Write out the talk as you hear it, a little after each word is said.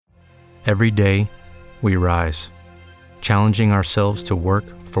Every day, we rise, challenging ourselves to work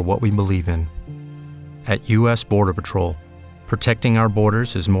for what we believe in. At U.S. Border Patrol, protecting our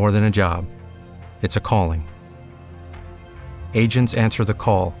borders is more than a job. It's a calling. Agents answer the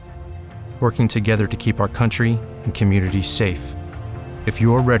call, working together to keep our country and communities safe. If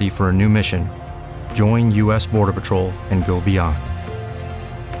you're ready for a new mission, join U.S. Border Patrol and go beyond.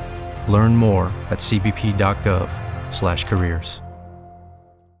 Learn more at cbp.gov/careers.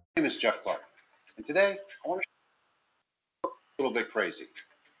 My name is Jeff Clark, and today I want to show you a little bit crazy.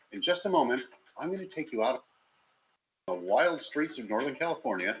 In just a moment, I'm going to take you out of the wild streets of Northern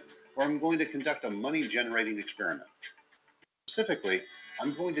California, where I'm going to conduct a money-generating experiment. Specifically,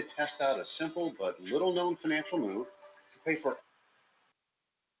 I'm going to test out a simple but little-known financial move to pay for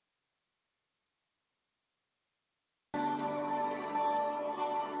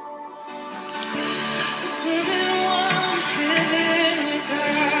didn't want to live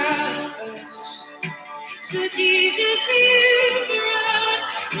without us. So Jesus, you brought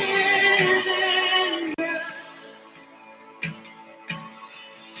heaven down.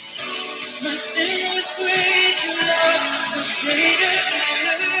 My sin was great, your love was greater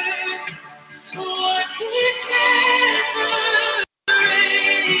than what could separate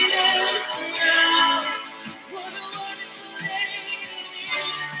us now. What a wonderful name it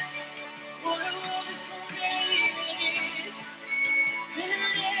is. What a wonderful name it is. The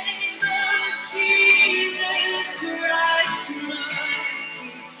name of Jesus Christ, my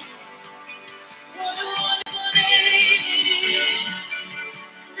King. What a wonderful name it is.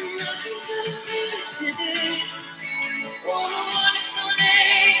 Nothing compares to this. What a wonderful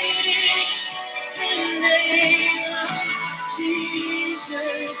name it is. The name of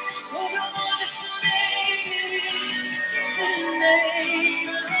Jesus. What a wonderful name it is. The name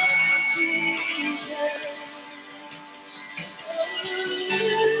of Jesus.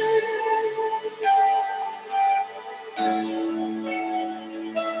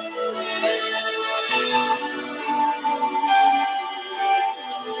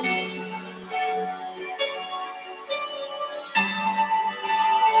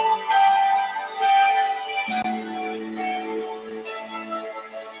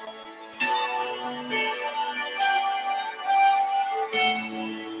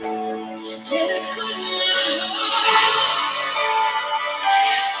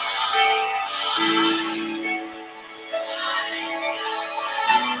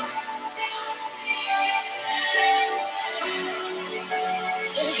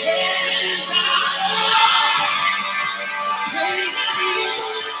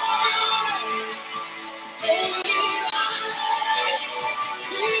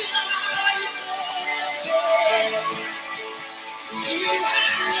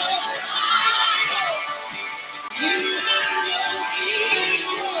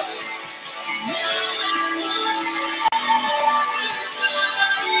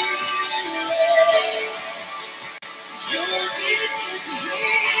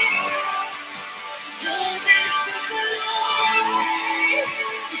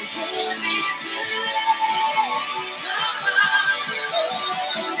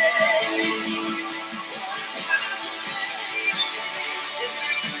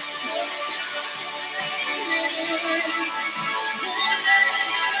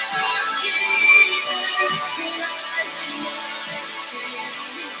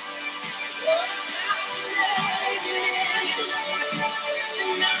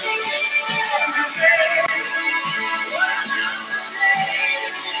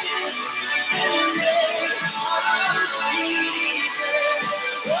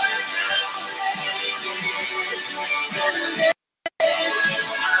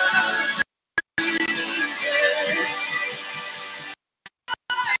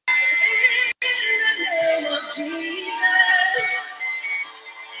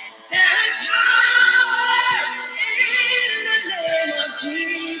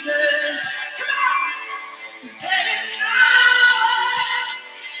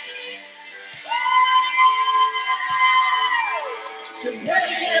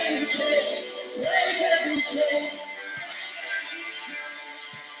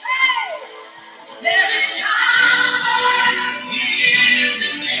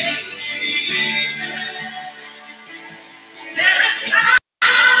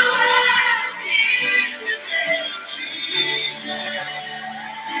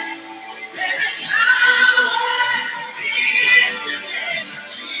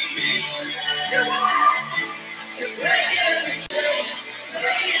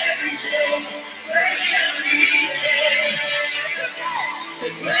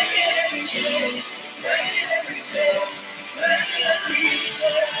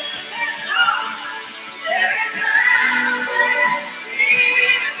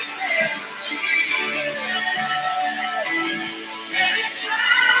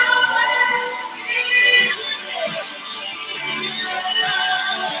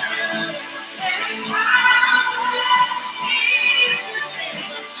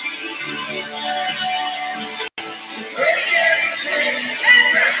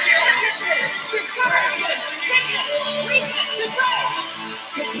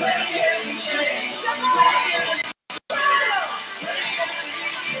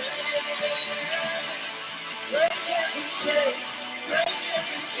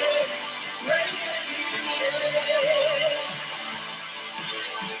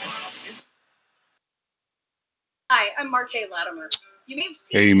 I'm Marquet Latimer. You may have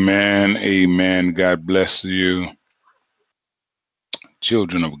seen. Amen. Amen. God bless you.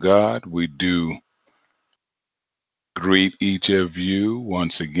 Children of God, we do greet each of you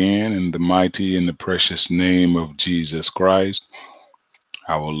once again in the mighty and the precious name of Jesus Christ,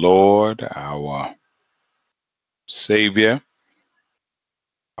 our Lord, our Savior,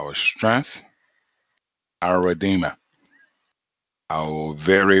 our strength, our Redeemer, our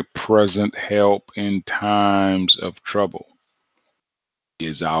very present help in times of trouble. He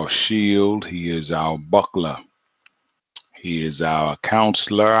is our shield. He is our buckler. He is our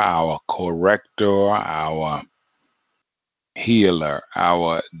counselor, our corrector, our healer,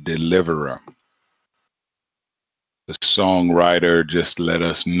 our deliverer. The songwriter just let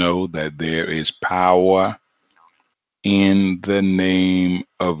us know that there is power in the name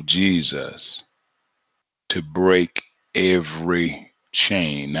of Jesus to break every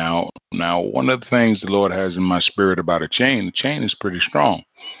chain. Now, one of the things the Lord has in my spirit about the chain is pretty strong.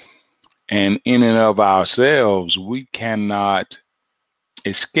 And in and of ourselves, we cannot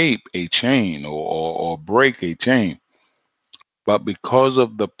escape a chain or break a chain. But because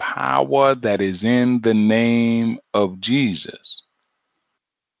of the power that is in the name of Jesus,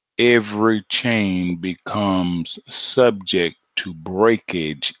 every chain becomes subject to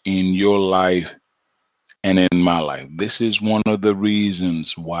breakage in your life and in my life. This is one of the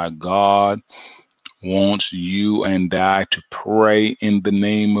reasons why God wants you and I to pray in the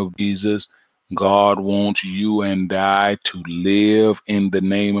name of Jesus. God wants you and I to live in the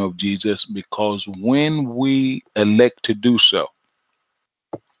name of Jesus, because when we elect to do so,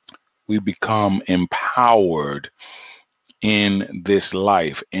 we become empowered in this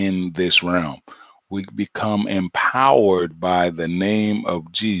life, in this realm. We become empowered by the name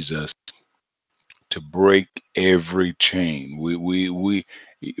of Jesus to break every chain. We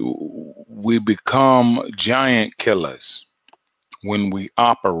become giant killers when we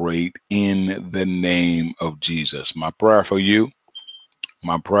operate in the name of Jesus. My prayer for you,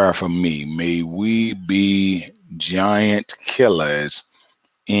 my prayer for me, may we be giant killers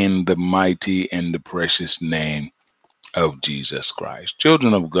in the mighty and the precious name of Jesus Christ.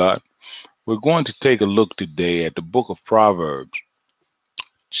 Children of God, we're going to take a look today at the book of Proverbs,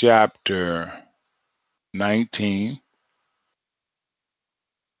 chapter 19,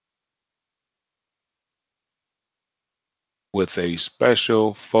 with a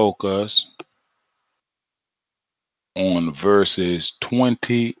special focus on verses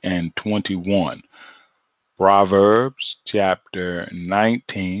 20 and 21. Proverbs chapter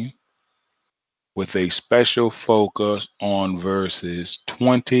 19, with a special focus on verses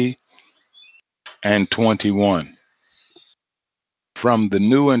 20 and 21. From the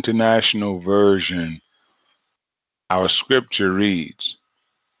New International Version, our scripture reads,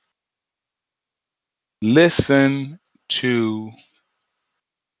 "Listen to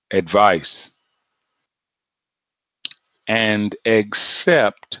advice and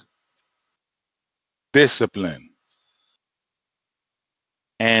accept discipline,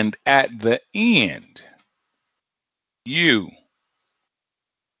 and at the end you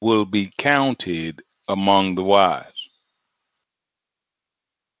will be counted among the wise."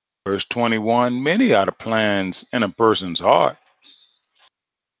 Verse 21, many are the plans in a person's heart,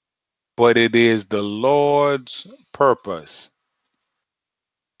 but it is the Lord's purpose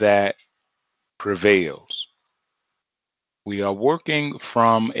that prevails. We are working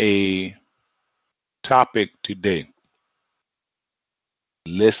from a topic today.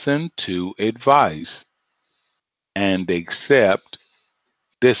 Listen to advice and accept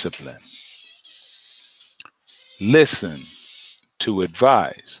discipline. Listen to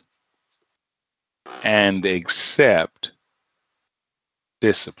advice and accept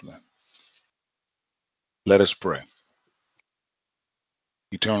discipline. Let us pray.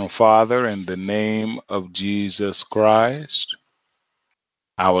 Eternal Father, in the name of Jesus Christ,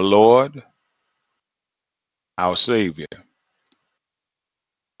 our Lord, our Savior,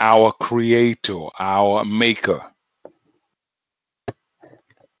 our Creator, our Maker,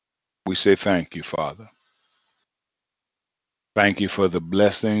 we say thank you, Father. Thank you for the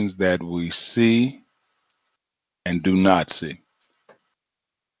blessings that we see and do not see.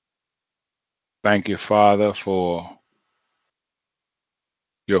 Thank you, Father, for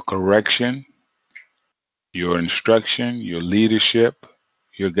your correction, your instruction, your leadership,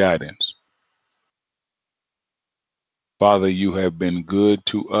 your guidance. Father, you have been good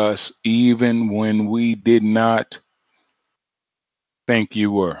to us even when we did not think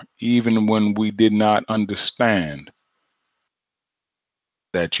you were, even when we did not understand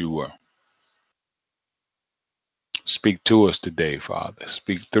that you were. Speak to us today, Father.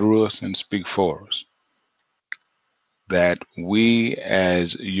 Speak through us and speak for us. that we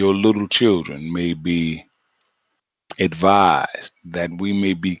as your little children may be advised, that we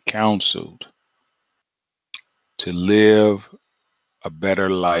may be counseled to live a better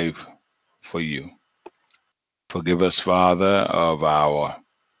life for you. Forgive us, Father, of our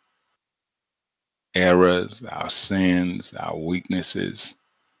errors, our sins, our weaknesses.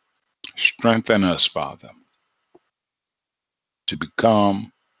 Strengthen us, Father, to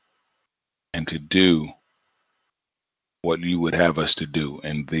become and to do what you would have us to do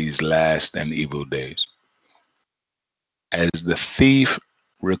in these last and evil days. As the thief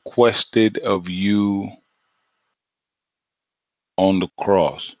requested of you on the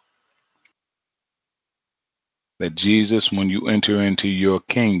cross, that Jesus, when you enter into your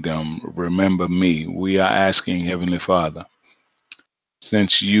kingdom, remember me. We are asking, Heavenly Father,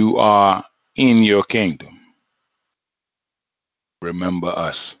 since you are in your kingdom, remember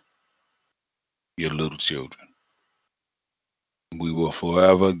us, your little children. We will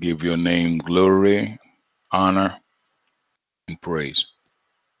forever give your name glory, honor, and praise.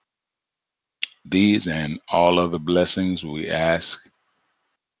 These and all other blessings we ask,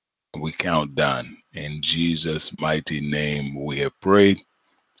 we count done. In Jesus' mighty name we have prayed.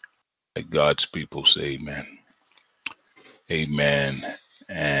 Let God's people say amen. Amen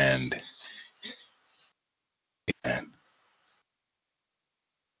and amen.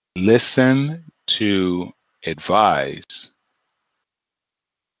 Listen to advice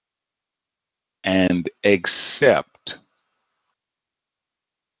and accept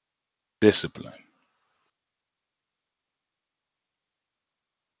discipline.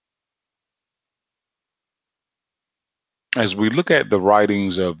 As we look at the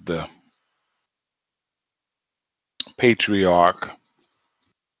writings of the patriarch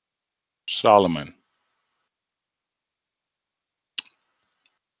Solomon,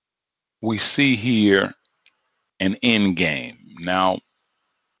 we see here an end game. Now,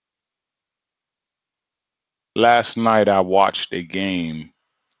 last night I watched a game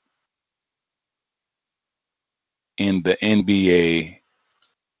in the NBA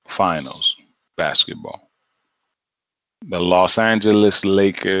Finals basketball. The Los Angeles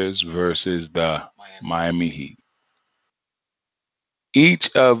Lakers versus the Miami Heat.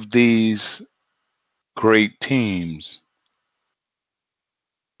 Each of these great teams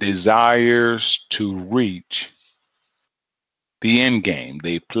desires to reach the end game.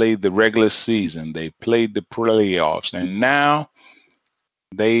 They played the regular season, they played the playoffs, and now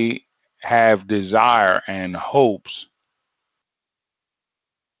they have desire and hopes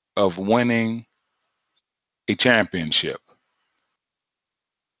of winning a championship.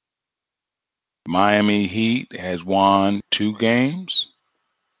 Miami Heat has won 2 games.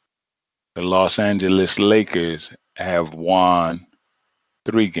 The Los Angeles Lakers have won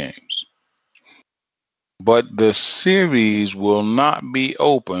 3 games. But the series will not be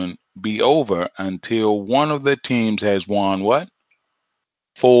over until one of the teams has won what?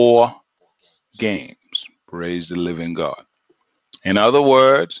 4 games. Praise the living God. In other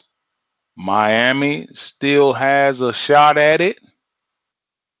words, Miami still has a shot at it,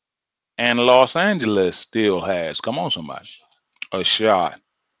 and Los Angeles still has, come on somebody, a shot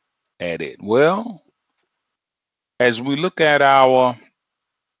at it. Well, as we look at our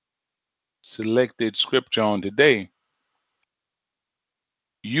selected scripture on today,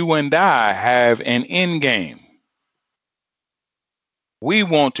 you and I have an end game. We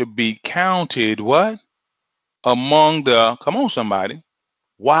want to be counted what? Among the, come on somebody,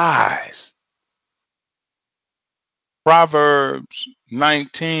 wise. Proverbs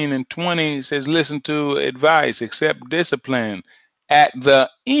 19:20 says, listen to advice, accept discipline. At the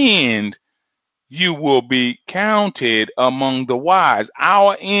end, you will be counted among the wise.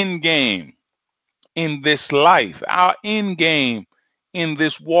 Our end game in this life, our end game in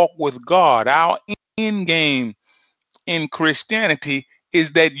this walk with God, our end game in Christianity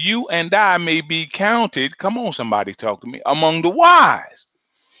is that you and I may be counted, come on somebody talk to me, among the wise.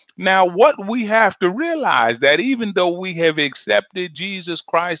 Now, what we have to realize that even though we have accepted Jesus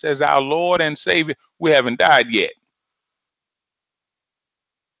Christ as our Lord and Savior, we haven't died yet.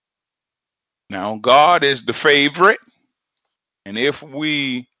 Now, God is the favorite, and if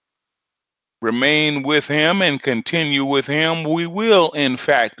we remain with him and continue with him, we will in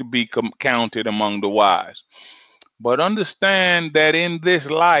fact be counted among the wise. But understand that in this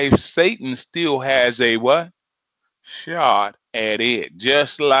life, Satan still has a what? Shot at it.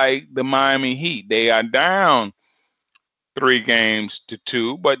 Just like the Miami Heat. They are down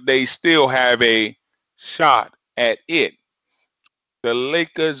 3-2, but they still have a shot at it. The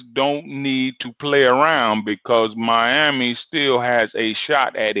Lakers don't need to play around because Miami still has a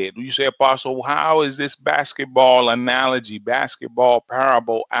shot at it. You say, Apostle, how is this basketball analogy, basketball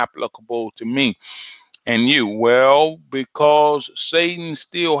parable applicable to me and you? Well, because Satan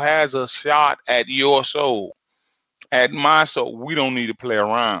still has a shot at your soul, at my soul. We don't need to play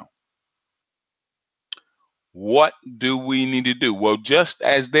around. What do we need to do? Well, just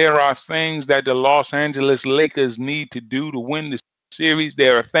as there are things that the Los Angeles Lakers need to do to win the series,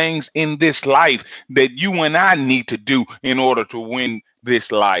 there are things in this life that you and I need to do in order to win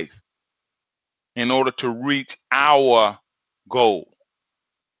this life, in order to reach our goal.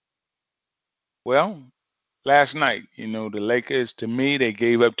 Well, last night, the Lakers, to me, they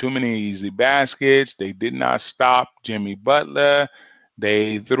gave up too many easy baskets. They did not stop Jimmy Butler.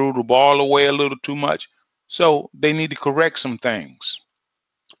 They threw the ball away a little too much. So they need to correct some things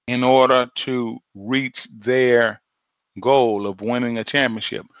in order to reach their goal of winning a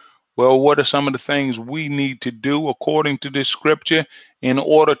championship. Well, what are some of the things we need to do according to this scripture in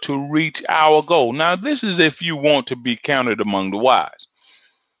order to reach our goal? Now, this is if you want to be counted among the wise.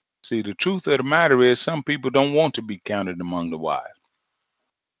 See, the truth of the matter is some people don't want to be counted among the wise.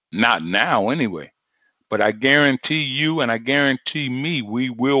 Not now, anyway. But I guarantee you and I guarantee me, we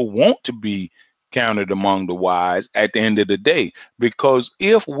will want to be counted among the wise at the end of the day. Because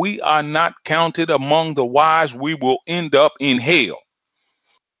if we are not counted among the wise, we will end up in hell.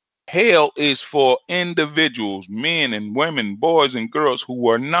 Hell is for individuals, men and women, boys and girls who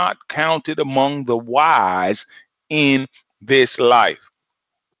are not counted among the wise in this life.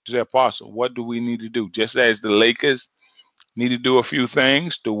 Say, Apostle, what do we need to do? Just as the Lakers need to do a few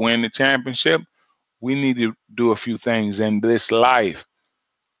things to win the championship, we need to do a few things in this life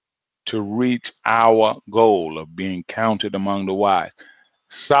to reach our goal of being counted among the wise.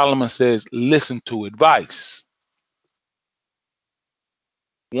 Solomon says, listen to advice.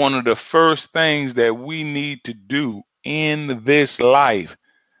 One of the first things that we need to do in this life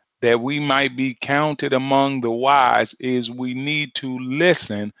that we might be counted among the wise is we need to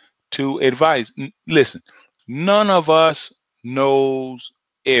listen to advice. Listen, none of us knows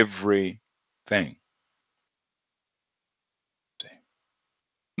everything.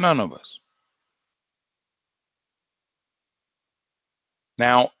 None of us.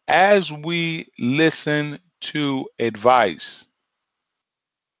 Now, as we listen to advice,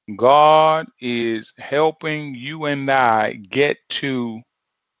 God is helping you and I get to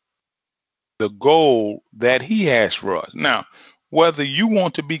the goal that He has for us. Now, whether you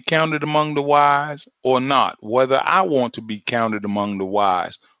want to be counted among the wise or not, whether I want to be counted among the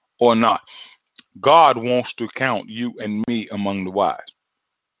wise or not, God wants to count you and me among the wise.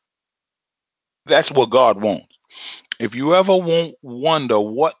 That's what God wants. If you ever wonder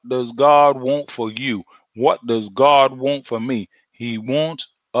what does God want for you, what does God want for me? He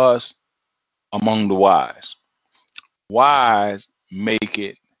wants us among the wise. Wise make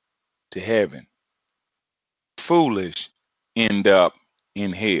it to heaven. Foolish end up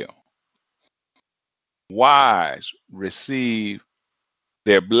in hell. Wise receive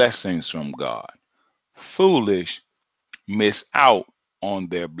their blessings from God. Foolish miss out on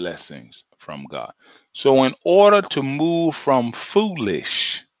their blessings from God. So in order to move from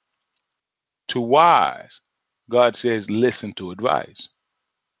foolish to wise, God says, listen to advice.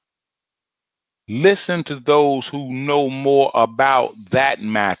 Listen to those who know more about that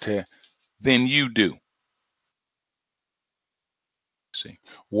matter than you do. See,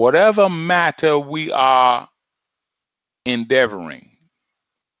 whatever matter we are endeavoring,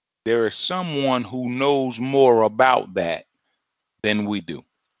 there is someone who knows more about that than we do.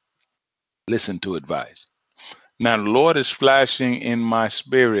 Listen to advice. Now, the Lord is flashing in my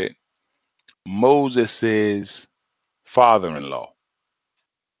spirit Moses' father-in-law,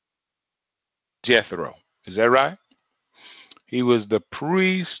 Jethro. Is that right? He was the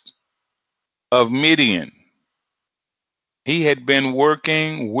priest of Midian. He had been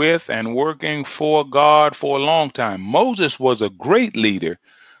working with and working for God for a long time. Moses was a great leader,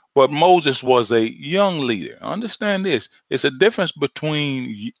 but Moses was a young leader. Understand this. It's a difference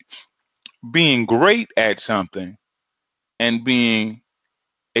between being great at something and being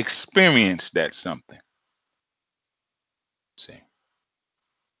experienced at something. See,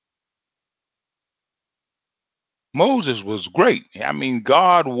 Moses was great. I mean,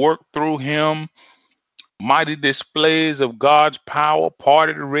 God worked through him. Mighty displays of God's power,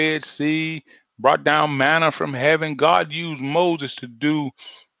 parted the Red Sea, brought down manna from heaven. God used Moses to do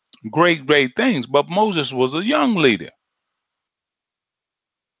great, great things, but Moses was a young leader.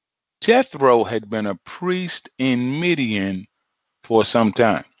 Jethro had been a priest in Midian for some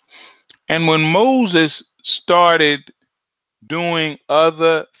time. And when Moses started doing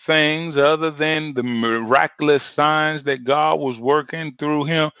other things other than the miraculous signs that God was working through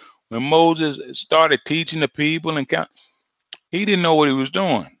him. When Moses started teaching the people he didn't know what he was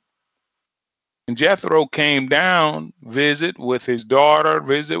doing. And Jethro came down, visit with his daughter,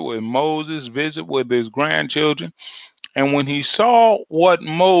 visit with Moses, visit with his grandchildren. And when he saw what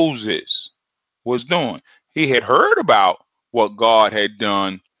Moses was doing, he had heard about what God had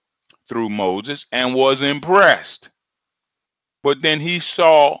done through Moses and was impressed. But then he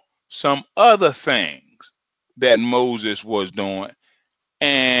saw some other things that Moses was doing,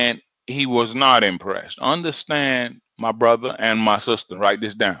 and he was not impressed. Understand, my brother and my sister, write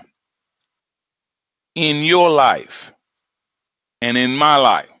this down. In your life and in my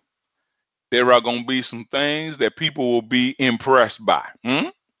life, there are going to be some things that people will be impressed by.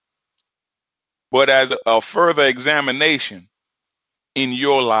 But as a further examination, in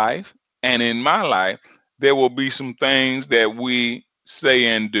your life and in my life, there will be some things that we say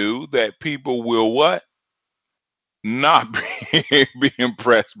and do that people will what? Not be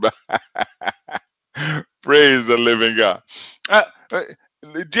impressed by. Praise the living God. Uh, uh,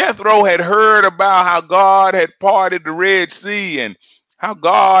 Jethro had heard about how God had parted the Red Sea and how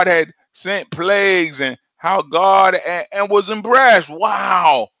God had sent plagues and how God and was impressed.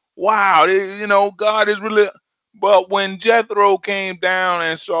 Wow, wow, God is really. But when Jethro came down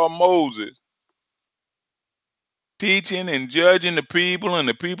and saw Moses teaching and judging the people, and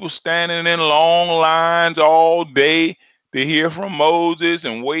the people standing in long lines all day to hear from Moses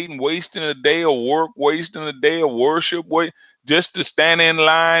and wasting a day of work, wasting a day of worship, just to stand in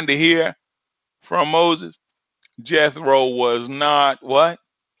line to hear from Moses, Jethro was not what?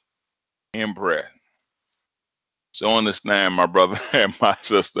 Impressed. So understand, my brother and my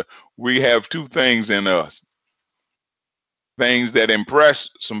sister, we have two things in us. Things that impress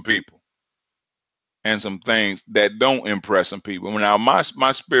some people and some things that don't impress some people. Now, my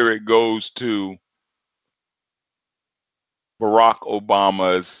spirit goes to Barack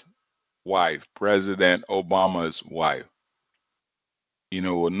Obama's wife, President Obama's wife. A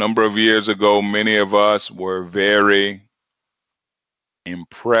number of years ago, many of us were very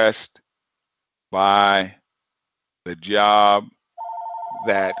impressed by the job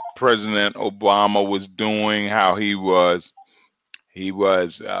that President Obama was doing, how he was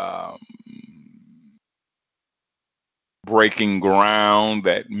breaking ground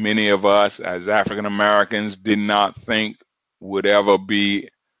that many of us as African Americans did not think would ever be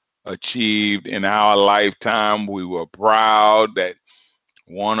achieved in our lifetime. We were proud that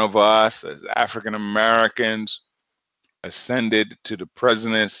one of us as African Americans ascended to the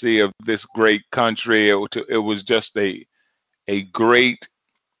presidency of this great country. It was just a great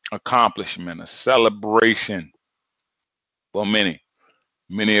accomplishment, a celebration for many.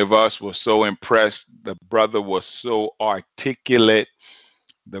 Many of us were so impressed. The brother was so articulate.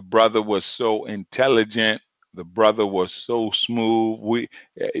 The brother was so intelligent. The brother was so smooth.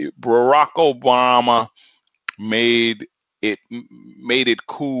 Barack Obama made it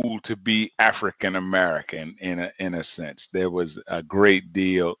cool to be African American in a sense. There was a great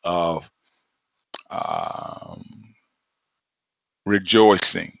deal of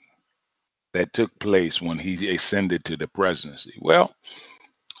rejoicing that took place when he ascended to the presidency. Well,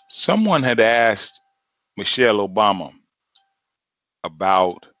 someone had asked Michelle Obama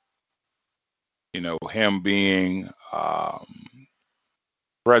about him being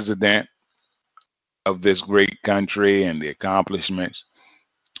president of this great country and the accomplishments.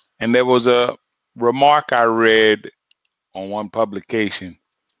 And there was a remark I read on one publication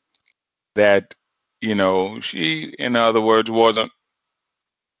that, she, in other words, wasn't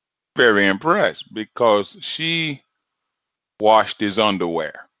very impressed because she washed his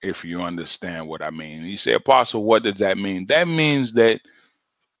underwear, if you understand what I mean. He said, Apostle, what does that mean? That means that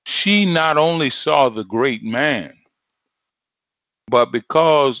she not only saw the great man, but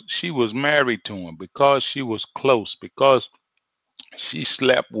because she was married to him, because she was close, because she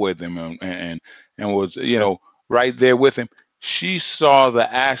slept with him and was, right there with him, she saw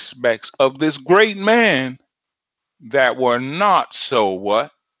the aspects of this great man that were not so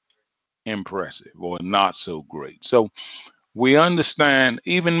what? Impressive or not so great. So we understand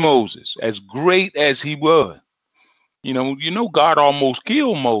even Moses, as great as he was, God almost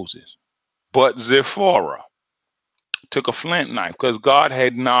killed Moses, but Zipporah took a flint knife because God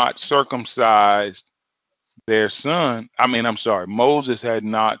had not circumcised their son. Moses had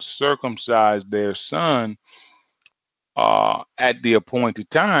not circumcised their son at the appointed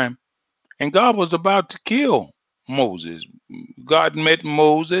time, and God was about to kill Moses. God met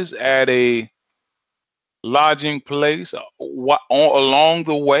Moses at a lodging place along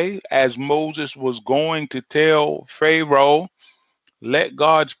the way as Moses was going to tell Pharaoh, let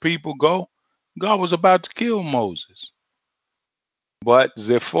God's people go. God was about to kill Moses. But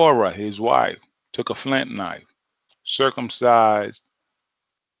Zipporah, his wife, took a flint knife, circumcised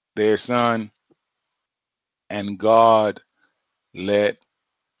their son, and God let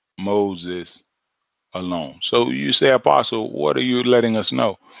Moses alone. So you say, Apostle, what are you letting us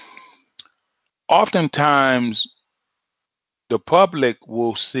know? Oftentimes, the public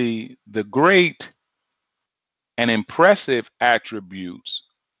will see the great and impressive attributes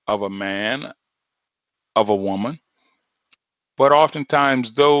of a man, of a woman, but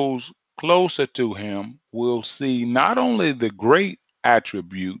oftentimes those closer to him will see not only the great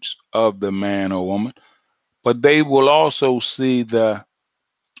attributes of the man or woman, but they will also see the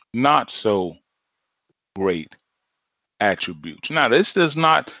not so great attributes. Now, this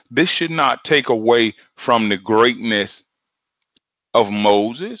should not take away from the greatness of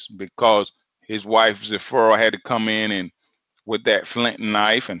Moses, because his wife Zipporah had to come in and with that flint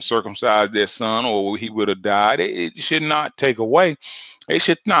knife and circumcise their son, or he would have died. It should not take away. It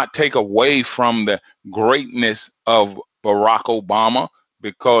should not take away from the greatness of Barack Obama,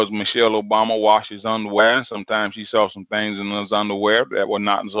 because Michelle Obama washes underwear. Sometimes she saw some things in those underwear that were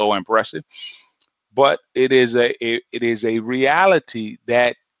not so impressive. But it is a reality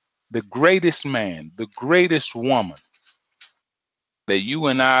that the greatest man, the greatest woman that you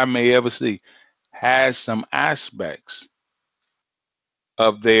and I may ever see has some aspects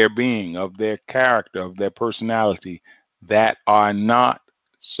of their being, of their character, of their personality that are not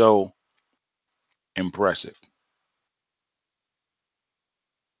so impressive.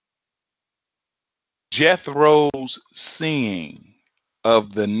 Jethro's seeing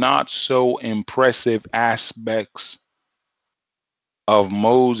of the not so impressive aspects of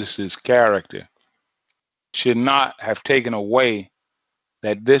Moses's character should not have taken away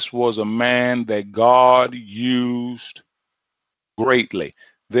that this was a man that God used greatly.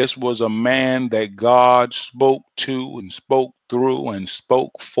 This was a man that God spoke to and spoke through and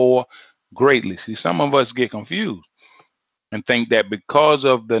spoke for greatly. See, some of us get confused and think that because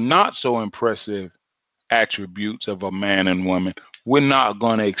of the not so impressive attributes of a man and woman, we're not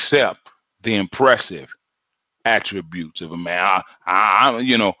going to accept the impressive attributes of a man.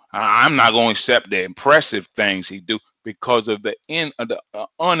 I'm not going to accept the impressive things he do because of the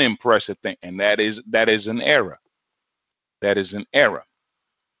unimpressive thing, and that is an error. That is an error.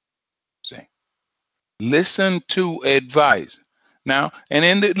 See, listen to advice. Now,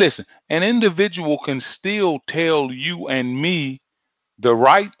 listen, an individual can still tell you and me the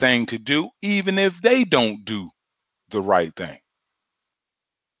right thing to do, even if they don't do the right thing.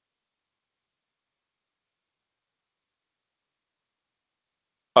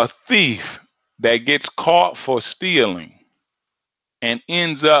 A thief that gets caught for stealing and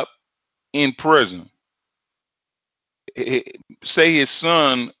ends up in prison, say his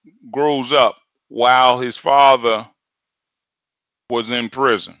son grows up while his father was in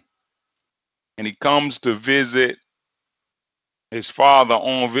prison, and he comes to visit his father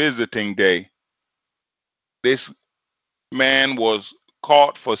on visiting day. This man was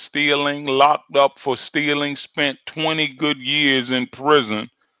caught for stealing, locked up for stealing, spent 20 good years in prison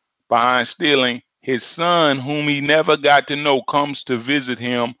behind stealing. His son, whom he never got to know, comes to visit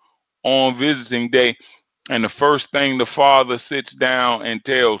him on visiting day. And the first thing the father sits down and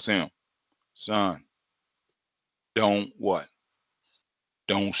tells him, son, don't what?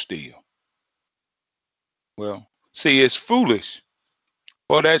 Don't steal. Well, see, it's foolish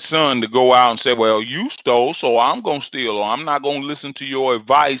for that son to go out and say, well, you stole, so I'm going to steal, or I'm not going to listen to your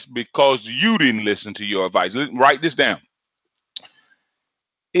advice because you didn't listen to your advice. Write this down.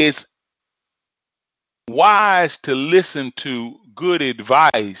 It's wise to listen to good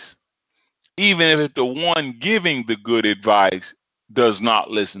advice, even if the one giving the good advice does not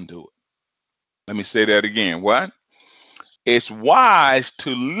listen to it. Let me say that again. What? It's wise to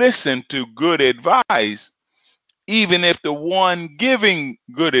listen to good advice, even if the one giving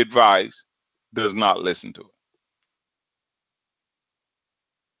good advice does not listen to it.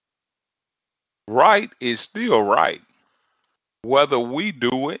 Right is still right, whether we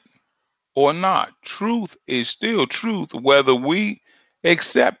do it or not. Truth is still truth, whether we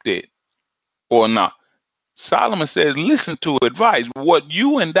accept it or not. Solomon says, listen to advice. What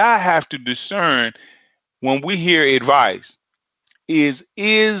you and I have to discern when we hear advice is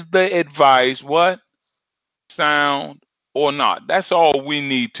the advice what? Sound or not? That's all we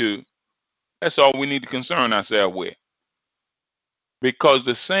need to concern ourselves with. Because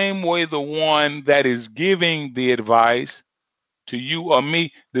the same way the one that is giving the advice to you or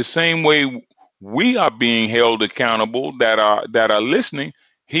me, the same way we are being held accountable that are listening.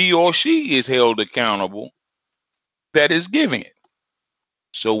 He or she is held accountable that is giving it.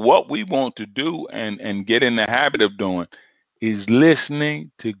 So what we want to do and get in the habit of doing is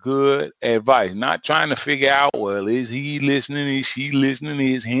listening to good advice, not trying to figure out, well, is he listening? Is she listening?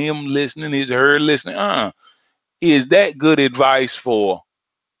 Is him listening? Is her listening? Is that good advice for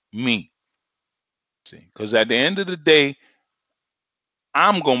me? See, because at the end of the day,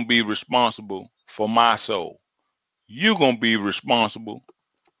 I'm going to be responsible for my soul. You're going to be responsible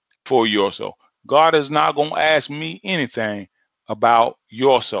for your soul. God is not going to ask me anything about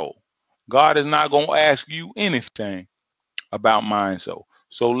your soul. God is not going to ask you anything about mine soul.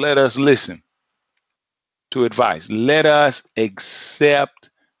 So let us listen to advice. Let us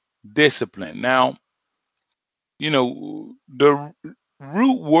accept discipline. Now, the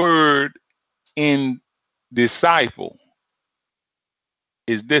root word in disciple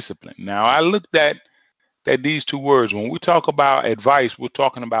is discipline. Now, I looked at these two words. When we talk about advice, we're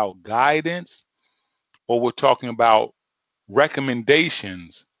talking about guidance, or we're talking about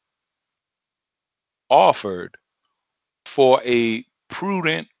recommendations offered for a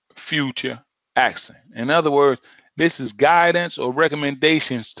prudent future action. In other words, this is guidance or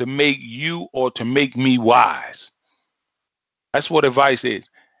recommendations to make you or to make me wise. That's what advice is.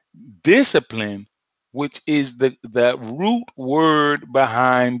 Discipline, which is the root word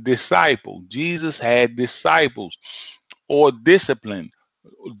behind disciple. Jesus had disciples, or disciplined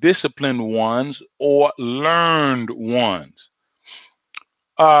ones, or learned ones.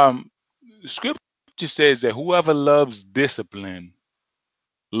 Scripture says that whoever loves discipline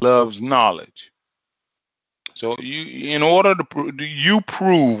loves knowledge. So in order to you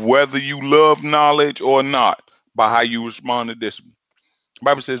prove whether you love knowledge or not by how you respond to discipline. The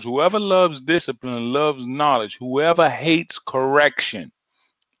Bible says, whoever loves discipline loves knowledge. Whoever hates correction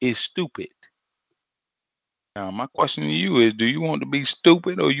is stupid. Now, my question to you is, do you want to be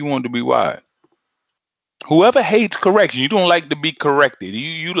stupid or you want to be wise? Whoever hates correction, you don't like to be corrected.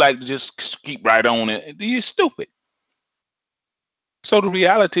 You like to just keep right on it. You're stupid. So the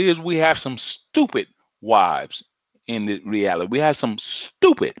reality is we have some stupid wives in the reality. We have some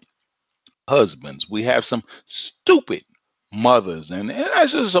stupid husbands. We have some stupid mothers, and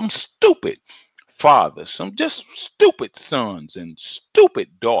that's just some stupid fathers, some just stupid sons and stupid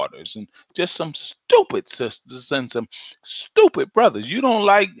daughters, and just some stupid sisters and some stupid brothers. You don't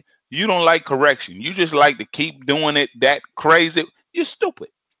like correction. You just like to keep doing it that crazy. You're stupid.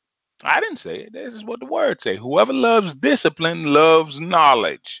 I didn't say it. This is what the word say. Whoever loves discipline loves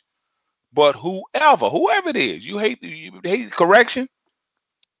knowledge. But whoever it is, you hate correction,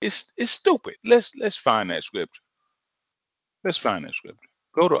 it's stupid. Let's find that scripture. Let's find that scripture.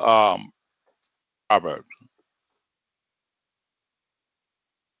 Go to Proverbs.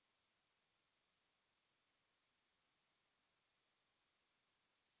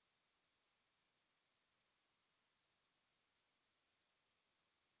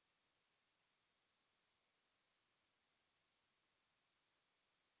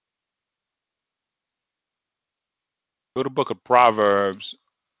 Go to the book of Proverbs,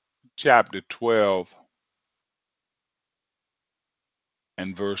 chapter 12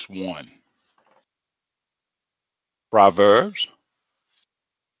 and verse 1. Proverbs,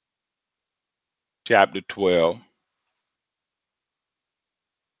 chapter 12,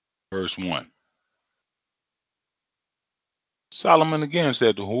 verse 1. Solomon again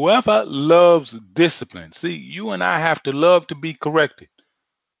said, whoever loves discipline. See, you and I have to love to be corrected,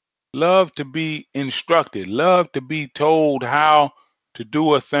 love to be instructed, love to be told how to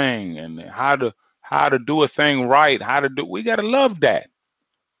do a thing and how to do a thing right, we got to love that.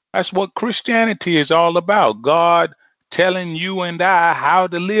 That's what Christianity is all about. God telling you and I how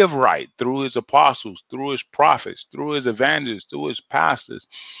to live right through his apostles, through his prophets, through his evangelists, through his pastors.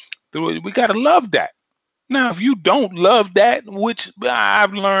 We got to love that. Now, if you don't love that, which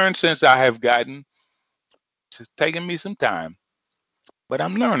I've learned since I have gotten, it's taken me some time, but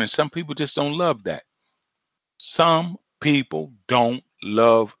I'm learning. Some people just don't love that. Some people don't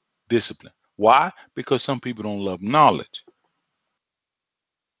love discipline. Why? Because some people don't love knowledge.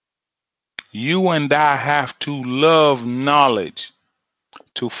 You and I have to love knowledge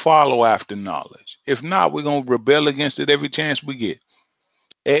to follow after knowledge. If not, we're going to rebel against it every chance we get.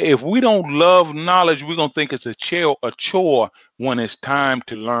 If we don't love knowledge, we're going to think it's a chore when it's time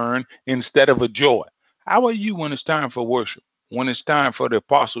to learn instead of a joy. How are you when it's time for worship? When it's time for the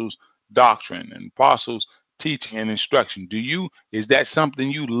apostles' doctrine and apostles' teaching and instruction? Is that something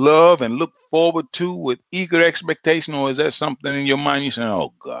you love and look forward to with eager expectation, or is that something in your mind you say,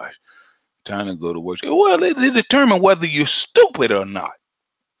 oh gosh, time to go to worship? Well, it determines whether you're stupid or not.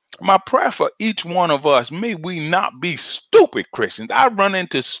 My prayer for each one of us, may we not be stupid Christians. I run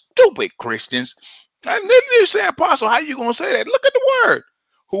into stupid Christians. And then you say, Apostle, how you going to say that? Look at the word.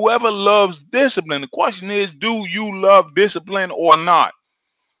 Whoever loves discipline. The question is, do you love discipline or not?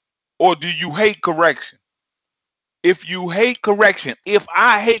 Or do you hate correction? If you hate correction, if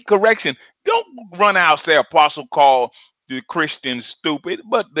I hate correction, don't run out and say Apostle called the Christians stupid,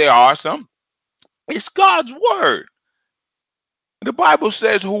 but there are some. It's God's word. The Bible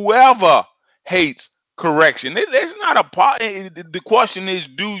says whoever hates correction. It's not a part. The question is,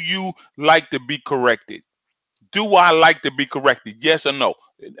 do you like to be corrected? Do I like to be corrected? Yes or no?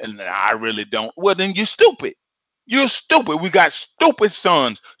 And I really don't. Well, then you're stupid. You're stupid. We got stupid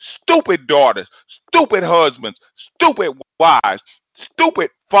sons, stupid daughters, stupid husbands, stupid wives,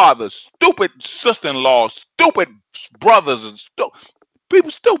 stupid fathers, stupid sister-in-laws, stupid brothers, and people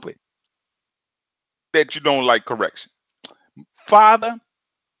stupid that you don't like correction. Father,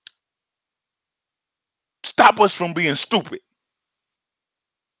 stop us from being stupid.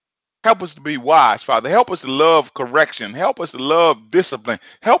 Help us to be wise, Father. Help us to love correction. Help us to love discipline.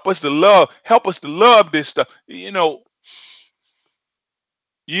 Help us to love this stuff. You know,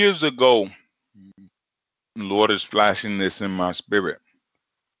 years ago, the Lord is flashing this in my spirit.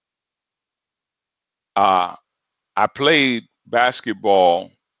 I played basketball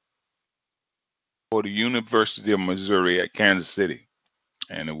for the University of Missouri at Kansas City.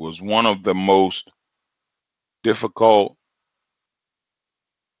 And it was one of the most difficult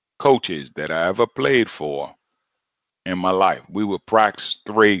coaches that I ever played for in my life. We would practice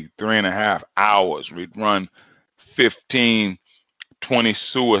 3.5 hours. We'd run 15, 20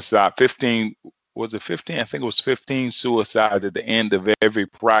 suicide, 15, was it 15? I think it was 15 suicides at the end of every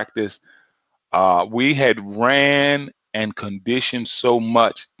practice. We had ran and conditioned so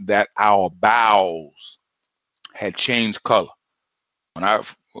much that our bowels had changed color. When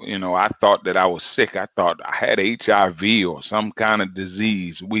I thought that I was sick. I thought I had HIV or some kind of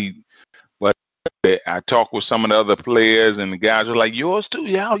disease. But I talked with some of the other players, and the guys were like, "Yours too?"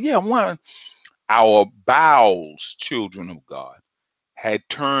 Yeah, one. Our bowels, children of God, had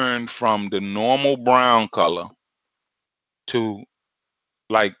turned from the normal brown color to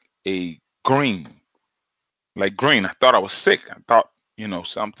like a green, like green. I thought I was sick. I thought,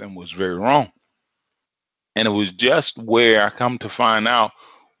 something was very wrong. And it was just where I come to find out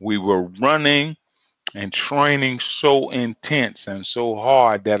we were running and training so intense and so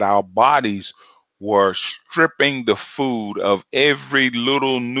hard that our bodies were stripping the food of every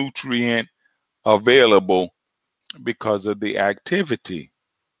little nutrient available because of the activity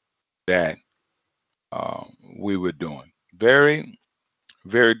that we were doing. Very,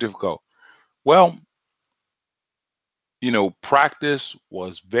 very difficult. Well, practice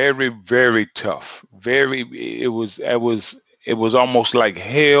was very, very tough. It was almost like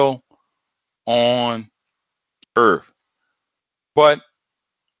hell on earth. But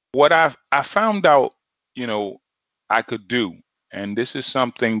what I found out, I could do, and this is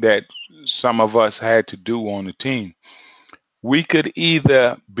something that some of us had to do on the team. We could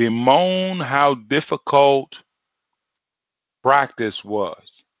either bemoan how difficult practice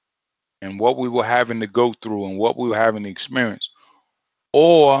was and what we were having to go through and what we were having to experience,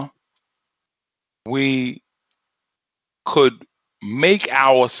 or we could make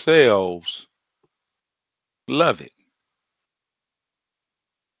ourselves love it.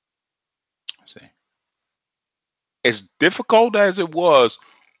 See, as difficult as it was,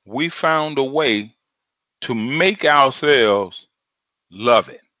 we found a way to make ourselves love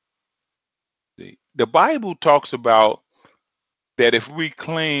it. See, the Bible talks about that if we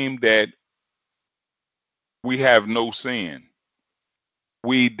claim that we have no sin,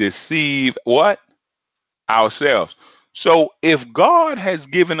 we deceive what? Ourselves. So if God has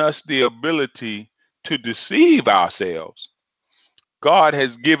given us the ability to deceive ourselves, God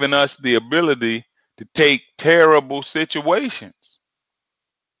has given us the ability to take terrible situations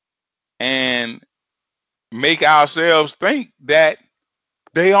and make ourselves think that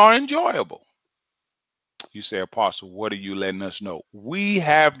they are enjoyable. You say, Apostle, what are you letting us know? We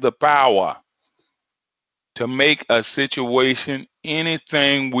have the power to make a situation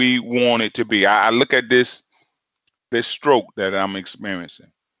anything we want it to be. I look at this stroke that I'm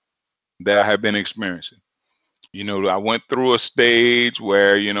experiencing, that I have been experiencing. I went through a stage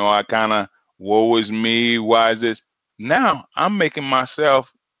where, I kind of, woe is me, why is this? Now I'm making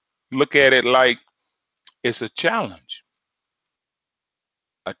myself look at it like it's a challenge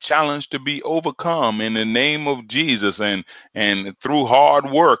to be overcome in the name of Jesus, and through hard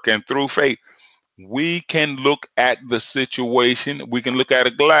work and through faith. We can look at the situation. We can look at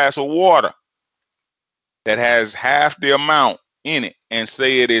a glass of water that has half the amount in it and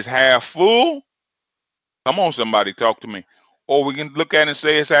say it is half full. Come on, somebody, talk to me. Or we can look at it and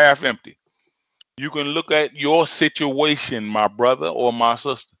say it's half empty. You can look at your situation, my brother or my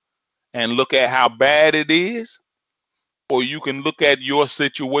sister, and look at how bad it is. Or you can look at your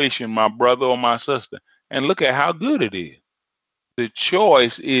situation, my brother or my sister, and look at how good it is. The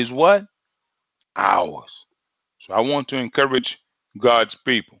choice is what? Ours. So I want to encourage God's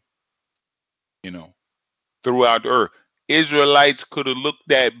people, you know, throughout the earth. Israelites could have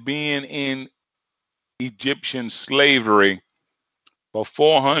looked at being in Egyptian slavery for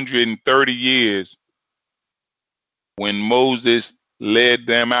 430 years when Moses led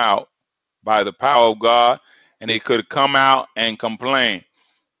them out by the power of God, and they could have come out and complain.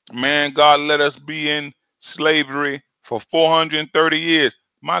 Man, God let us be in slavery for 430 years.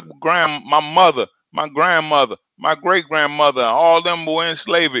 My mother, my grandmother, my great grandmother, all of them were in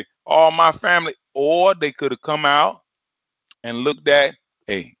slavery, all my family. Or they could have come out and looked at,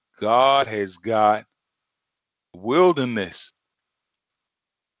 hey, God has got wilderness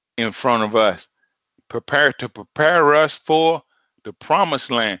in front of us, prepare us for the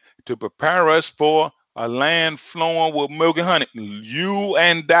promised land, to prepare us for a land flowing with milk and honey. You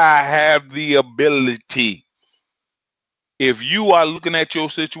and I have the ability. If you are looking at your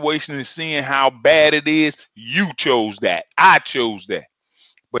situation and seeing how bad it is, you chose that. I chose that.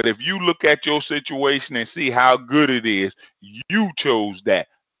 But if you look at your situation and see how good it is, you chose that.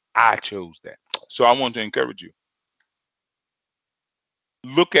 I chose that. So I want to encourage you.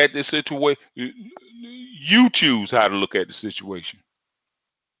 Look at the situation. You choose how to look at the situation.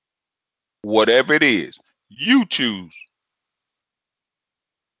 Whatever it is, you choose.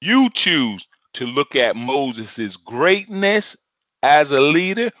 You choose to look at Moses's greatness as a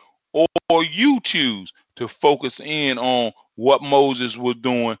leader, or you choose to focus in on what Moses was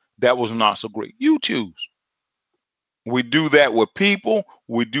doing that was not so great. You choose. We do that with people.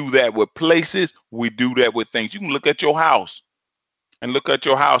 We do that with places. We do that with things. You can look at your house and look at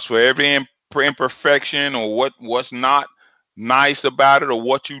your house for every imperfection or what's not nice about it or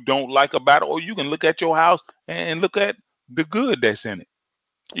what you don't like about it. Or you can look at your house and look at the good that's in it.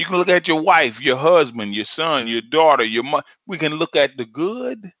 You can look at your wife, your husband, your son, your daughter, your mother. We can look at the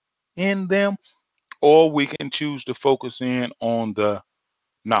good in them, or we can choose to focus in on the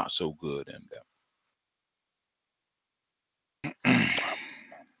not so good in them.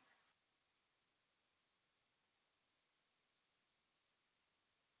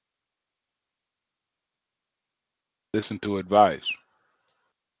 Listen to advice.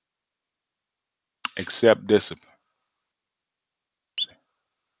 Accept discipline.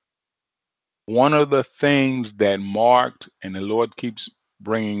 One of the things that marked, and the Lord keeps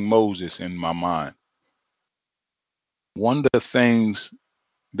bringing Moses in my mind, one of the things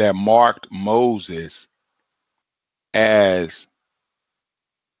that marked Moses as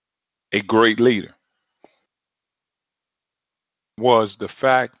a great leader was the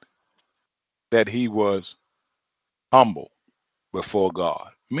fact that he was humble before God,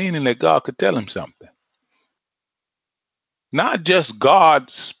 meaning that God could tell him something. Not just God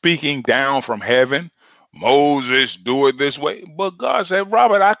speaking down from heaven, Moses, do it this way, but God said,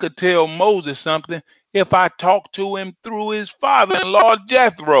 Robert, I could tell Moses something if I talked to him through his father-in-law,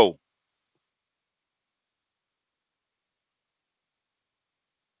 Jethro.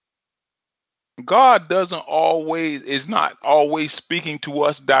 God is not always speaking to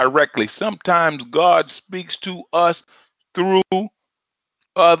us directly. Sometimes God speaks to us through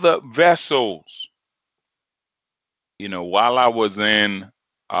other vessels. You know, while I was in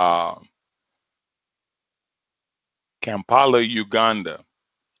Kampala, Uganda,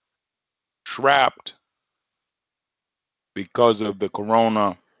 trapped because of the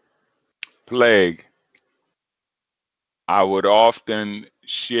corona plague, I would often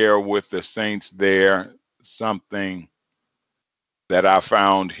share with the saints there something that I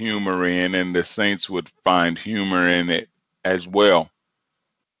found humor in, and the saints would find humor in it as well.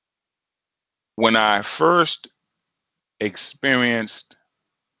 When I first experienced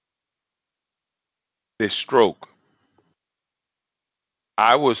this stroke,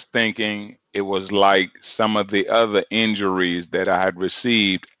 I was thinking it was like some of the other injuries that I had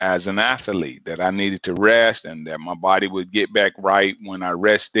received as an athlete, that I needed to rest and that my body would get back right when I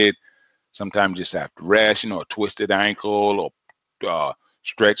rested. Sometimes you just have to rest, you know, a twisted ankle or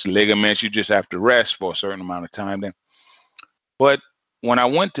stretched ligaments. You just have to rest for a certain amount of time then. But when I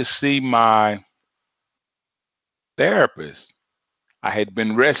went to see my therapist, I had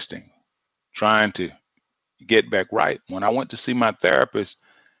been resting, trying to get back right. When I went to see my therapist,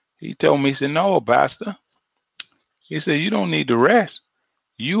 he told me, he said, no, Pastor. He said, you don't need to rest.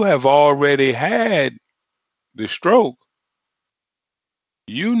 You have already had the stroke.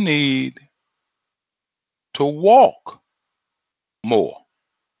 you need to walk more.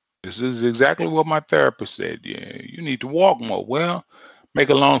 This is exactly what my therapist said. Yeah, you need to walk more. Well, make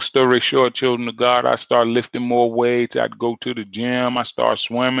a long story short, children of God, I started lifting more weights. I'd go to the gym. I started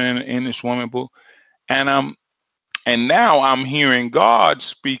swimming in the swimming pool. And now I'm hearing God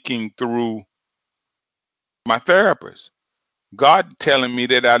speaking through my therapist. God telling me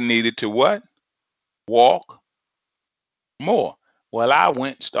that I needed to what? Walk more. Well, I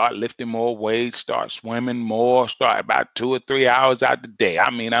went, start lifting more weights, start swimming more, start about 2 or 3 hours out the day. I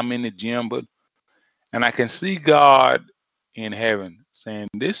mean, I'm in the gym, and I can see God in heaven saying,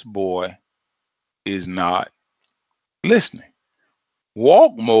 this boy is not listening.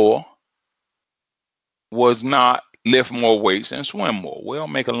 Walk more was not lift more weights and swim more. Well,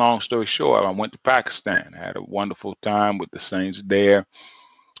 make a long story short, I went to Pakistan. I had a wonderful time with the saints there.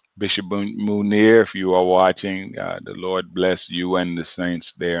 Bishop Munir, if you are watching, the Lord bless you and the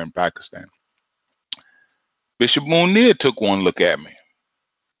saints there in Pakistan. Bishop Munir took one look at me.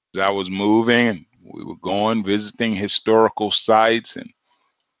 As I was moving, and we were going, visiting historical sites and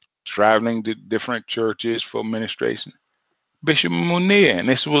traveling to different churches for ministration. Bishop Munir, and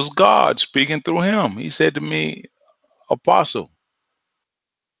this was God speaking through him. He said to me, Apostle,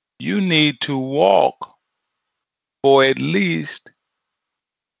 you need to walk for at least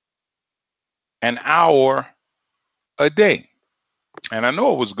an hour a day. And I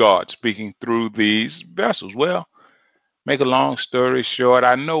know it was God speaking through these vessels. Well, make a long story short,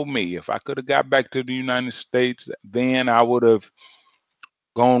 I know me. If I could have got back to the United States, then I would have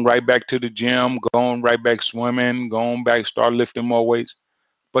gone right back to the gym, gone right back swimming, gone back, start lifting more weights.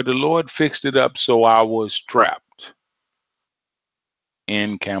 But the Lord fixed it up so I was trapped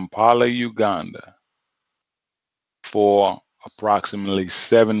in Kampala, Uganda for approximately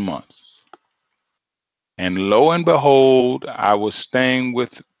 7 months. And lo and behold, I was staying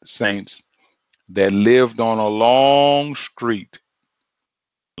with saints that lived on a long street,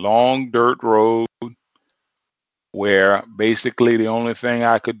 long dirt road, where basically the only thing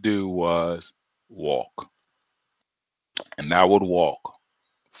I could do was walk. And I would walk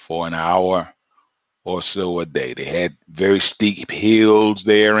for an hour or so a day. They had very steep hills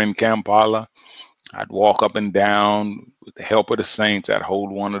there in Kampala. I'd walk up and down with the help of the saints. I'd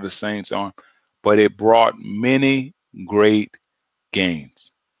hold one of the saints' arm, but it brought many great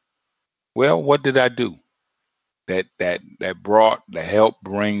gains. Well, what did I do that brought the help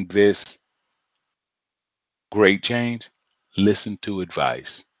bring this great change? Listen to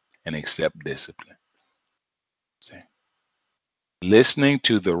advice and accept discipline. See? Listening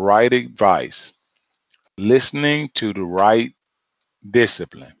to the right advice, listening to the right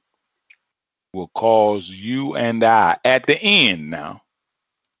discipline will cause you and I at the end now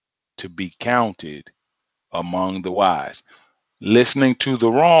to be counted among the wise. Listening to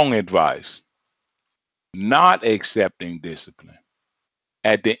the wrong advice, not accepting discipline,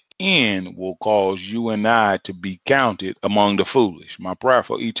 at the end will cause you and I to be counted among the foolish. My prayer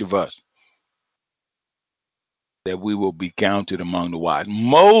for each of us, that we will be counted among the wise.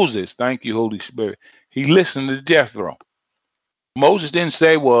 Moses, thank you, Holy Spirit, he listened to Jethro. Moses didn't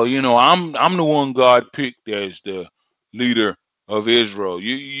say, well, I'm the one God picked as the leader of Israel.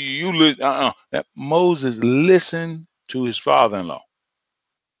 You listen. That Moses listened to his father-in-law.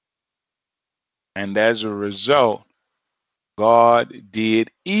 And as a result, God did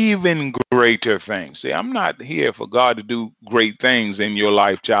even greater things. See, I'm not here for God to do great things in your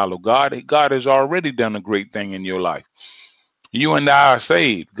life, child of God. God has already done a great thing in your life. You and I are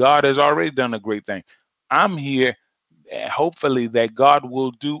saved. God has already done a great thing. I'm here, hopefully, that God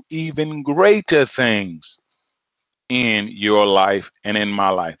will do even greater things in your life and in my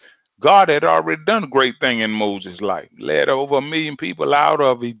life. God had already done a great thing in Moses' life, led over 1 million people out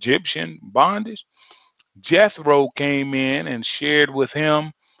of Egyptian bondage. Jethro came in and shared with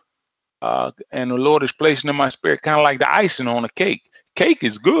him, and the Lord is placing in my spirit kind of like the icing on a cake. Cake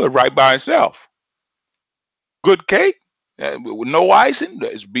is good right by itself. Good cake, with no icing,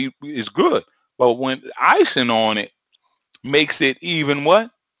 it's good. But when icing on it makes it even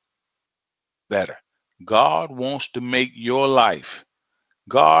what? Better. God wants to make your life.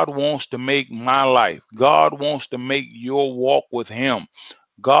 God wants to make my life. God wants to make your walk with him.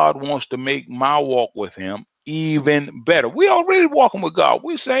 God wants to make my walk with him even better. We already walking with God.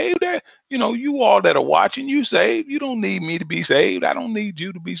 We're saved. There, you all that are watching, you saved. You don't need me to be saved. I don't need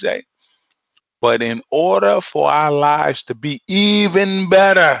you to be saved. But in order for our lives to be even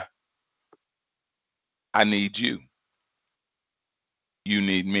better, I need you. You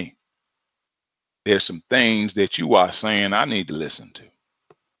need me. There's some things that you are saying I need to listen to.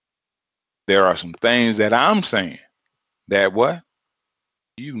 There are some things that I'm saying that what?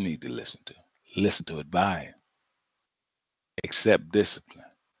 you need to listen to. Listen to advice. Accept discipline.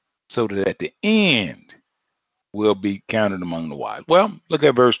 So that at the end will be counted among the wise. Well, look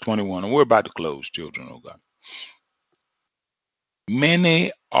at verse 21, and we're about to close, children of God.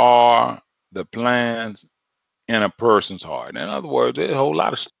 Many are the plans in a person's heart. In other words, there's a whole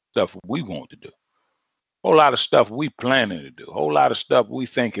lot of stuff we want to do, a whole lot of stuff we planning to do, a whole lot of stuff we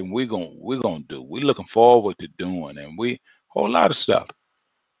thinking we're gonna do. We're looking forward to doing, and whole lot of stuff,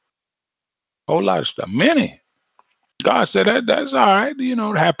 whole lot of stuff. Many. God said that's all right,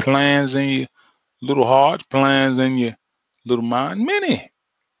 to have plans in your little hearts, plans in your little mind. Many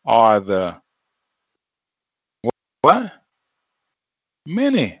are the what?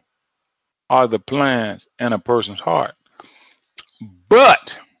 Many are the plans in a person's heart.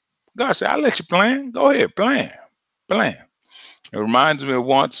 But God said, I'll let you plan. Go ahead, plan. Plan. It reminds me of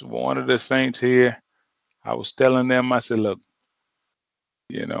once one of the saints here, I was telling them, I said, look,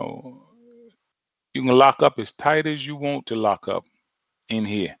 you can lock up as tight as you want to lock up in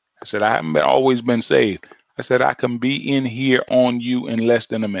here. I said, I haven't always been saved. I said, I can be in here on you in less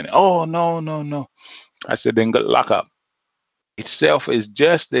than a minute. Oh, no, no, no. I said, then lock up. Itself is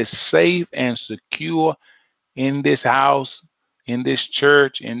just as safe and secure in this house, in this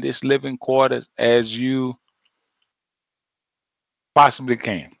church, in this living quarters as you possibly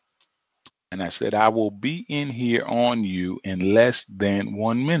can. And I said, I will be in here on you in less than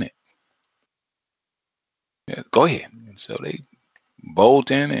 1 minute. Yeah, go ahead. And so they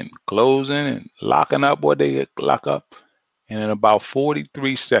bolting and closing and locking up what they lock up. And in about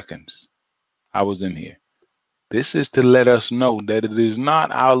 43 seconds, I was in here. This is to let us know that it is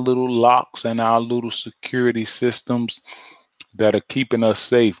not our little locks and our little security systems that are keeping us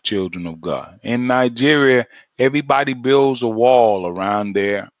safe, children of God. In Nigeria, everybody builds a wall around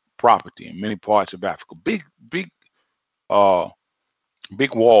their property in many parts of Africa. Uh,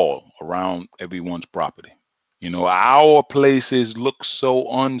 big wall around everyone's property. Our places look so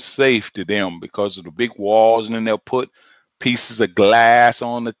unsafe to them because of the big walls, and then they'll put pieces of glass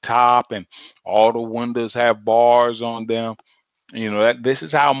on the top, and all the windows have bars on them. This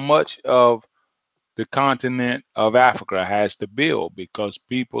is how much of the continent of Africa has to build because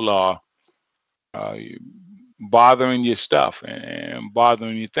people are bothering your stuff and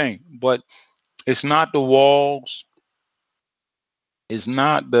bothering your thing. But it's not the walls, it's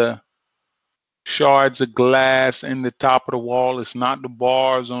not the shards of glass in the top of the wall, it's not the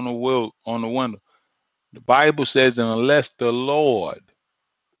bars on the window. The Bible says, unless the Lord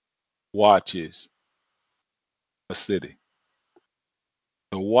watches a city,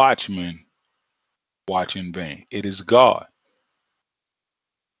 the watchman watch in vain. It is God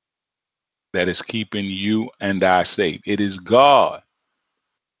that is keeping you and I safe. It is God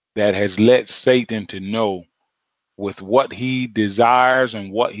that has let Satan to know with what he desires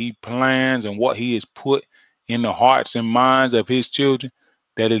and what he plans and what he has put in the hearts and minds of his children,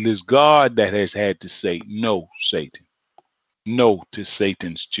 that it is God that has had to say, no, Satan, no to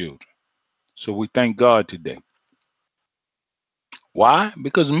Satan's children. So we thank God today. Why?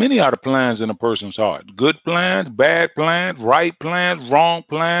 Because many are the plans in a person's heart. Good plans, bad plans, right plans, wrong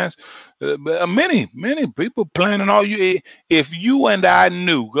plans. Many people planning all you. If you and I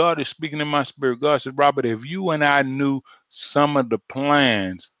knew, God is speaking in my spirit. God said, Robert, if you and I knew some of the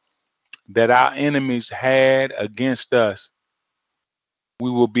plans that our enemies had against us, we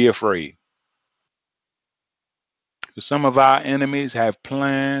would be afraid. Some of our enemies have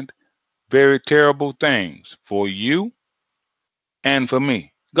planned very terrible things for you and for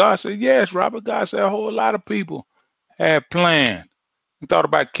me. God said, yes, Robert. God said a whole lot of people had planned and thought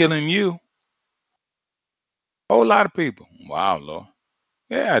about killing you. A whole lot of people. Wow, Lord.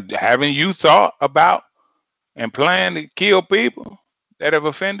 Yeah, haven't you thought about and planned to kill people that have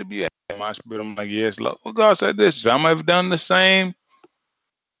offended you? In my spirit, I'm like, yes, Lord. Well, God said this. Some have done the same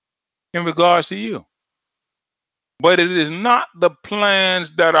in regards to you. But it is not the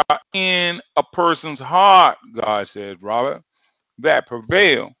plans that are in a person's heart, God said, Robert, that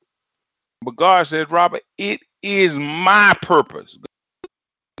prevail. But God said, Robert, it is my purpose.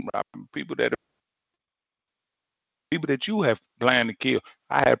 Robert, people that you have planned to kill,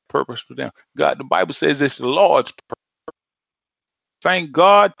 I have purpose for them. God, the Bible says it's the Lord's purpose. Thank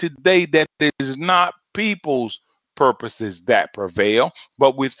God today that it is not people's purposes that prevail,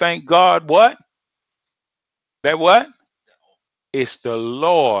 but we thank God what? That what? It's the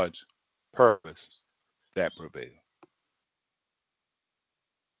Lord's purpose that prevails.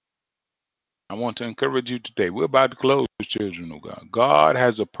 I want to encourage you today. We're about to close, children of God. God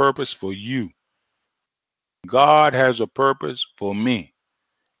has a purpose for you. God has a purpose for me.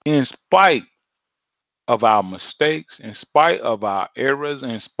 In spite of our mistakes, in spite of our errors,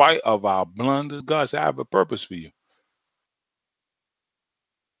 in spite of our blunders, God said, I have a purpose for you.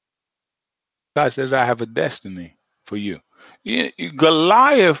 God says, I have a destiny for you.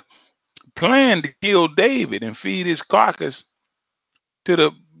 Goliath planned to kill David and feed his carcass to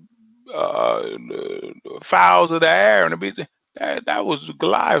the fowls of the air and the beasts. That was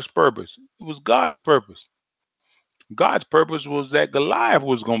Goliath's purpose. It was God's purpose. God's purpose was that Goliath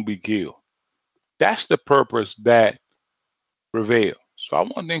was going to be killed. That's the purpose that prevails. So I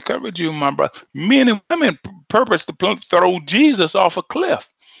want to encourage you, my brother. Men and women purpose to throw Jesus off a cliff.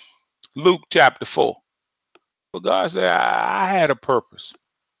 Luke chapter 4. But God said, I had a purpose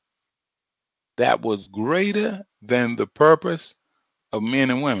that was greater than the purpose of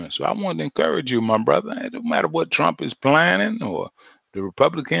men and women. So I want to encourage you, my brother. It don't matter what Trump is planning or the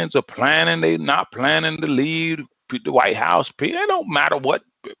Republicans are planning. They're not planning to leave the White House. It don't matter what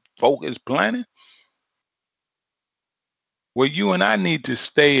folk is planning. Where you and I need to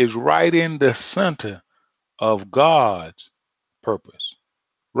stay is right in the center of God's purpose,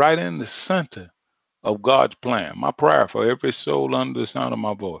 right in the center of God's plan. My prayer for every soul under the sound of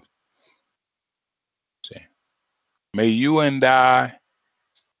my voice. See, may you and I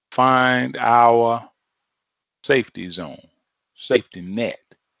find our safety zone, safety net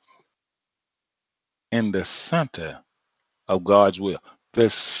in the center of God's will. The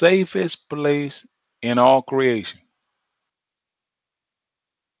safest place in all creation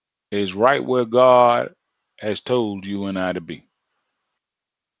is right where God has told you and I to be.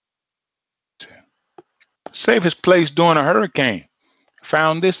 Safest place during a hurricane.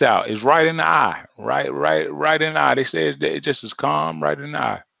 Found this out. Is right in the eye. Right in the eye. They say it just is calm right in the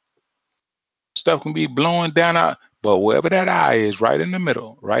eye. Stuff can be blowing down out, but wherever that eye is, right in the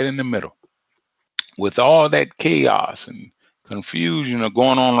middle, with all that chaos and confusion are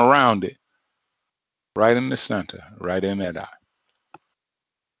going on around it, right in the center, right in that eye.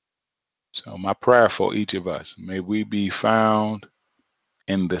 So my prayer for each of us, may we be found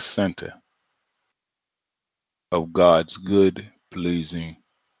in the center of God's good, pleasing,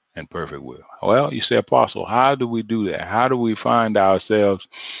 and perfect will. Well, you say, Apostle, how do we do that? How do we find ourselves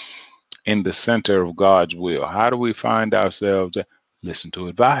in the center of God's will? How do we find ourselves? Listen to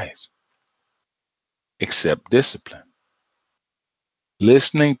advice. Accept discipline.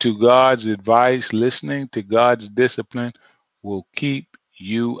 Listening to God's advice, listening to God's discipline will keep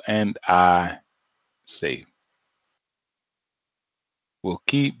you and I safe. Will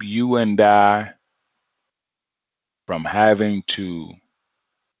keep you and I from having to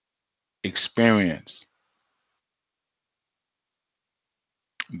experience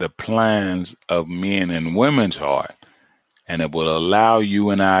the plans of men and women's heart, and it will allow you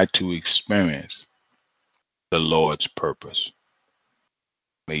and I to experience the Lord's purpose.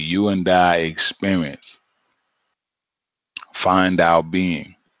 May you and I experience, find our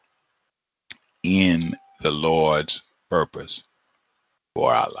being in the Lord's purpose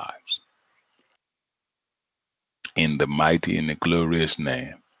for our lives. In the mighty and the glorious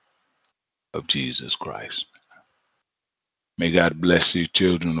name of Jesus Christ. May God bless you,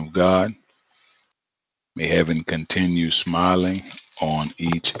 children of God. May heaven continue smiling on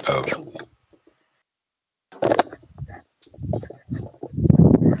each of you.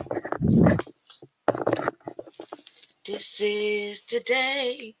 This is the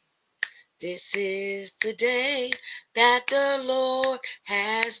day that the Lord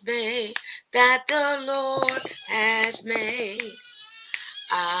has made,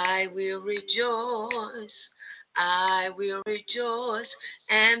 I will rejoice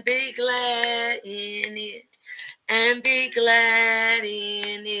and be glad in it,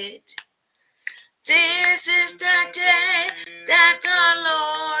 This is the day that the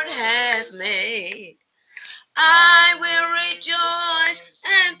Lord has made. I will rejoice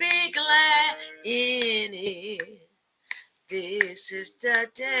and be glad in it. This is the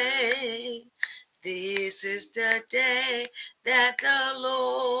day that the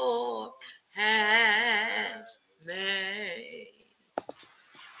Lord has made.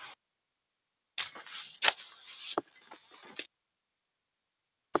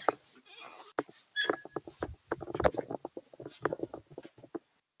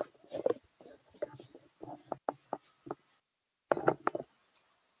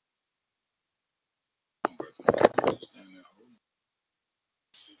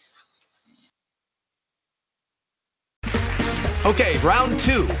 Okay, round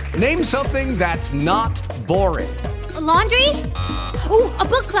two. Name something that's not boring. A laundry? Ooh, a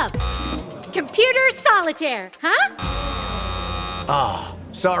book club. Computer solitaire, huh? Ah,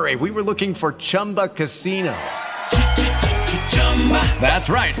 sorry, we were looking for Chumba Casino. That's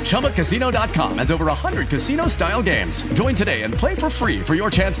right. ChumbaCasino.com has over 100 casino-style games. Join today and play for free for your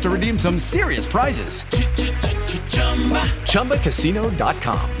chance to redeem some serious prizes.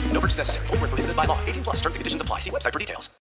 ChumbaCasino.com. No purchase necessary. Void where prohibited by law. 18+ terms and conditions apply. See website for details.